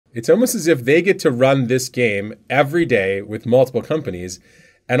It's almost as if they get to run this game every day with multiple companies,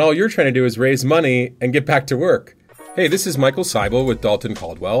 and all you're trying to do is raise money and get back to work. Hey, this is Michael Seibel with Dalton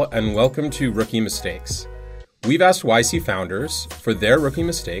Caldwell, and welcome to Rookie Mistakes. We've asked YC founders for their rookie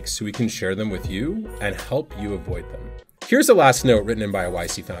mistakes so we can share them with you and help you avoid them. Here's a last note written in by a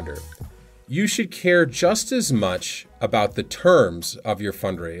YC founder. You should care just as much about the terms of your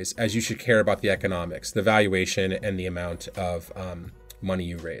fundraise as you should care about the economics, the valuation, and the amount of money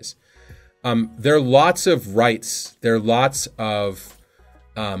you raise. There are lots of rights, there are lots of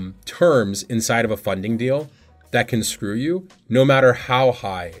terms inside of a funding deal that can screw you, no matter how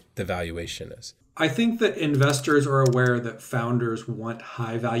high the valuation is. I think that investors are aware that founders want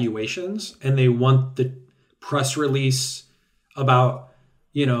high valuations and they want the press release about,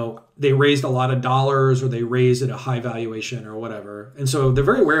 they raised a lot of dollars or they raised at a high valuation or whatever. And so they're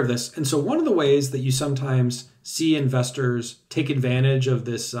very aware of this. And so one of the ways that you sometimes see investors take advantage of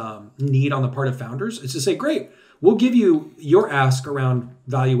this need on the part of founders is to say, great, we'll give you your ask around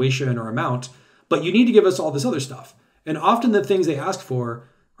valuation or amount, but you need to give us all this other stuff. And often the things they ask for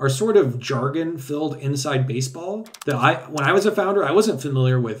are sort of jargon-filled inside baseball that when I was a founder, I wasn't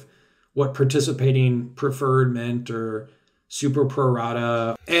familiar with what participating preferred meant or super pro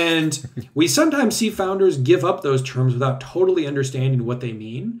rata. And we sometimes see founders give up those terms without totally understanding what they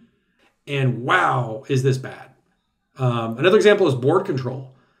mean. And wow, is this bad? Another example is board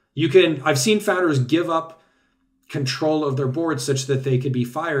control. I've seen founders give up control of their board such that they could be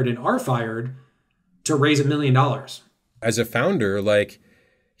fired and are fired to raise $1 million. As a founder,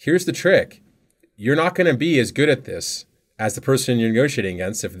 here's the trick. You're not going to be as good at this as the person you're negotiating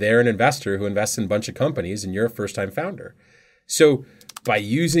against if they're an investor who invests in a bunch of companies and you're a first-time founder. So by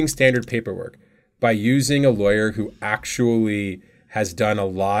using standard paperwork, by using a lawyer who actually has done a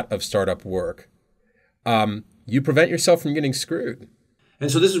lot of startup work, you prevent yourself from getting screwed. And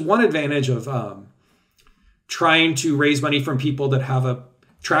so this is one advantage of trying to raise money from people that have a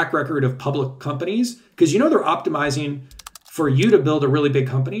track record of public companies, because they're optimizing for you to build a really big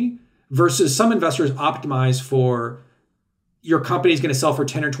company versus some investors optimize for your company is going to sell for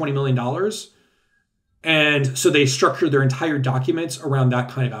 $10 or $20 million. And so they structure their entire documents around that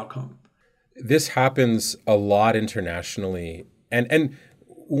kind of outcome. This happens a lot internationally. And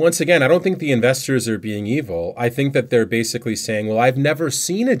once again, I don't think the investors are being evil. I think that they're basically saying, well, I've never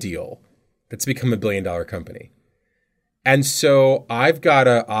seen a deal that's become $1 billion company. And so I've got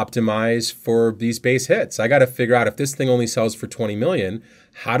to optimize for these base hits. I got to figure out if this thing only sells for 20 million,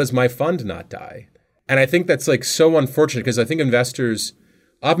 how does my fund not die? And I think that's so unfortunate because I think investors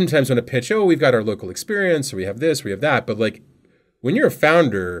oftentimes want to pitch, we've got our local experience, or we have this, we have that. But when you're a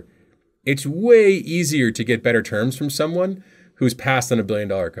founder, it's way easier to get better terms from someone who's passed on $1 billion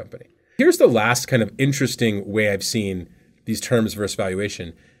company. Here's the last kind of interesting way I've seen these terms versus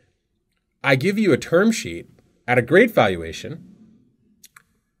valuation. I give you a term sheet at a great valuation,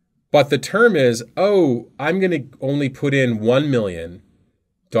 but the term is, I'm going to only put in $1 million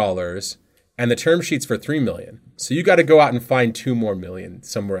and the term sheet's for $3 million. So you got to go out and find $2 more million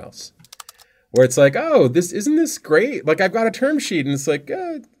somewhere else. Where it's isn't this great? I've got a term sheet and it's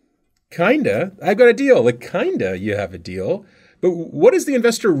kinda. I've got a deal. Kinda you have a deal. But what is the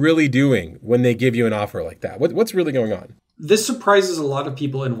investor really doing when they give you an offer like that? What's really going on? This surprises a lot of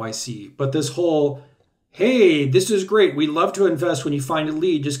people in YC, but this whole, hey, this is great. We love to invest when you find a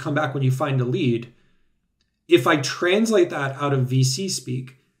lead. Just come back when you find a lead. If I translate that out of VC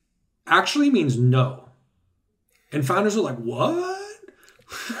speak, actually means no. And founders are like, what?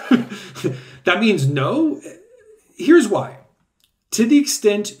 That means no? Here's why. To the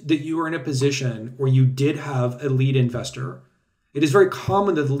extent that you are in a position where you did have a lead investor, it is very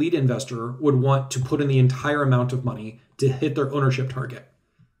common that the lead investor would want to put in the entire amount of money to hit their ownership target.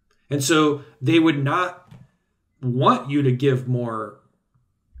 And so they would not want you to give more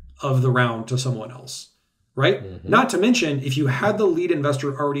of the round to someone else, right? Mm-hmm. Not to mention, if you had the lead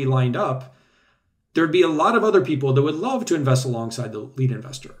investor already lined up, there'd be a lot of other people that would love to invest alongside the lead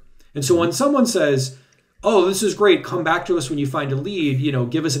investor. And so when someone says, this is great, come back to us when you find a lead,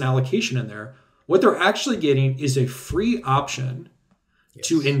 give us an allocation in there, what they're actually getting is a free option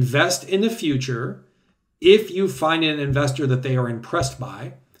to invest in the future if you find an investor that they are impressed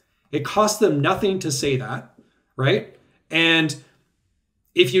by. It costs them nothing to say that, right? And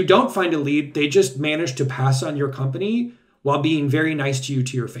if you don't find a lead, they just manage to pass on your company while being very nice to you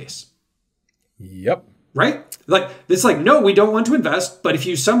to your face. Yep. Right? It's no, we don't want to invest, but if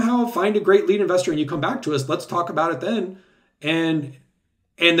you somehow find a great lead investor and you come back to us, let's talk about it then. And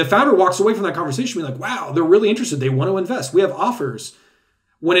the founder walks away from that conversation being wow, they're really interested. They want to invest. We have offers.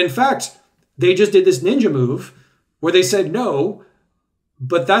 When in fact, they just did this ninja move where they said no,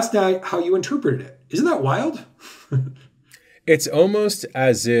 But that's not how you interpreted it. Isn't that wild? It's almost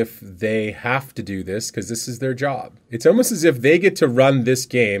as if they have to do this because this is their job. It's almost as if they get to run this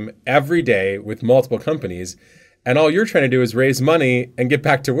game every day with multiple companies, and all you're trying to do is raise money and get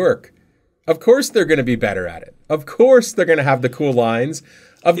back to work. Of course they're going to be better at it. Of course they're going to have the cool lines.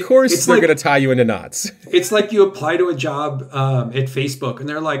 Of course they're going to tie you into knots. It's like you apply to a job at Facebook, and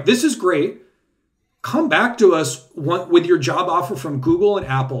they're like, this is great. Come back to us with your job offer from Google and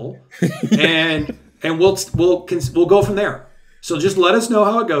Apple, and we'll go from there. So just let us know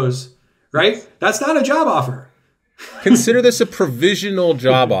how it goes, right? That's not a job offer. Consider this a provisional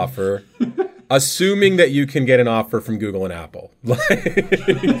job offer, assuming that you can get an offer from Google and Apple.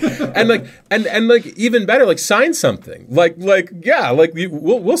 and even better, like sign something.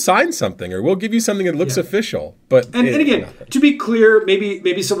 We'll sign something, or we'll give you something that looks official. But and again, to be clear,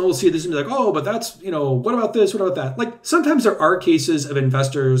 maybe someone will see this and be like, oh, but that's, what about this? What about that? Like sometimes there are cases of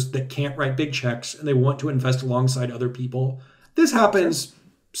investors that can't write big checks and they want to invest alongside other people. This happens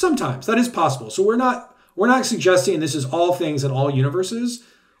sometimes. That is possible. So we're not suggesting this is all things in all universes.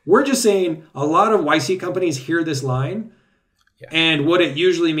 We're just saying a lot of YC companies hear this line, and what it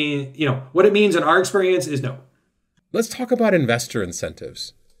usually means, what it means in our experience is no. Let's talk about investor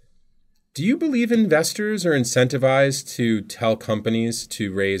incentives. Do you believe investors are incentivized to tell companies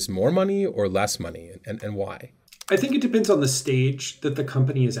to raise more money or less money, and why? I think it depends on the stage that the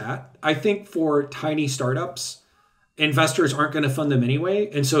company is at. I think for tiny startups, investors aren't going to fund them anyway.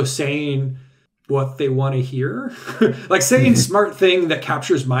 And so saying what they want to hear, like saying smart thing that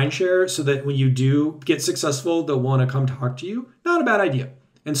captures mind share so that when you do get successful, they'll want to come talk to you. Not a bad idea.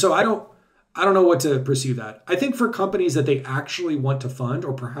 And so I don't know what to pursue that. I think for companies that they actually want to fund,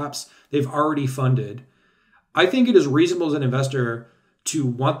 or perhaps they've already funded, I think it is reasonable as an investor to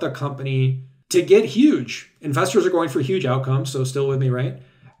want the company to get huge. Investors are going for huge outcomes. So still with me, right?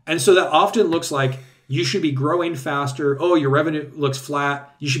 And so that often looks like you should be growing faster. Oh, your revenue looks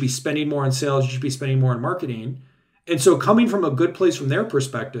flat. You should be spending more on sales. You should be spending more on marketing. And so coming from a good place from their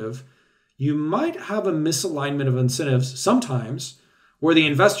perspective, you might have a misalignment of incentives sometimes where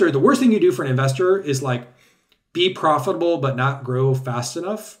the worst thing you do for an investor is like be profitable but not grow fast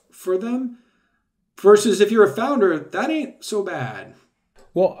enough for them. Versus if you're a founder, that ain't so bad.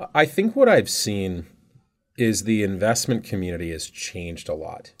 Well, I think what I've seen is the investment community has changed a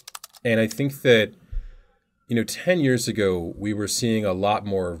lot. And I think that 10 years ago, we were seeing a lot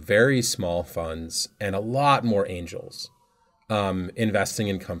more very small funds and a lot more angels investing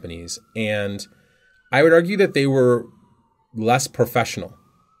in companies. And I would argue that they were less professional.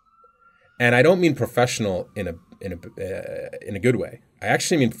 And I don't mean professional in a good way. I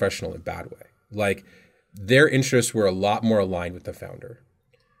actually mean professional in a bad way. Like their interests were a lot more aligned with the founder.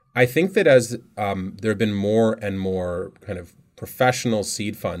 I think that as there have been more and more kind of professional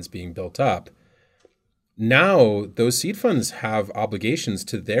seed funds being built up, now those seed funds have obligations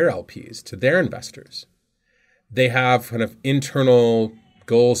to their LPs, to their investors. They have kind of internal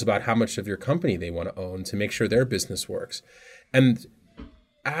goals about how much of your company they want to own to make sure their business works. And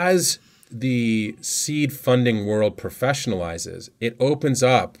as the seed funding world professionalizes, it opens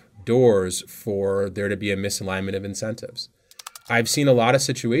up doors for there to be a misalignment of incentives. I've seen a lot of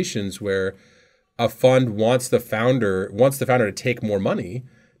situations where a fund wants the founder to take more money,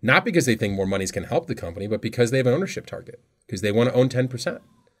 not because they think more money is going to help the company, but because they have an ownership target, because they want to own 10%.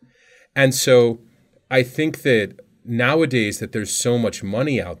 And so I think that nowadays that there's so much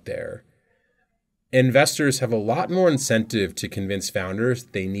money out there, investors have a lot more incentive to convince founders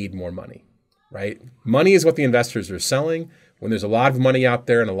they need more money, right? Money is what the investors are selling. When there's a lot of money out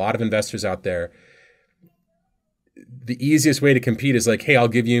there and a lot of investors out there, the easiest way to compete is like, hey, I'll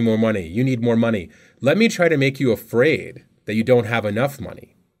give you more money. You need more money. Let me try to make you afraid that you don't have enough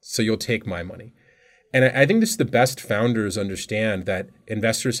money, so you'll take my money. And I think this is the best founders understand that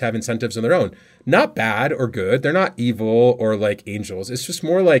investors have incentives on their own. Not bad or good. They're not evil or like angels. It's just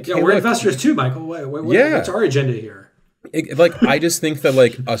more like, hey, we're investors too, Michael. What's our agenda here? I just think that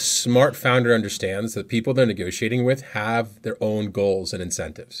like a smart founder understands that people they're negotiating with have their own goals and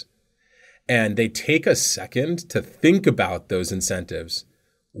incentives. And they take a second to think about those incentives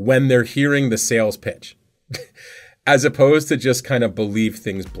when they're hearing the sales pitch, as opposed to just kind of believe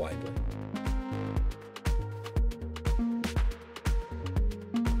things blindly.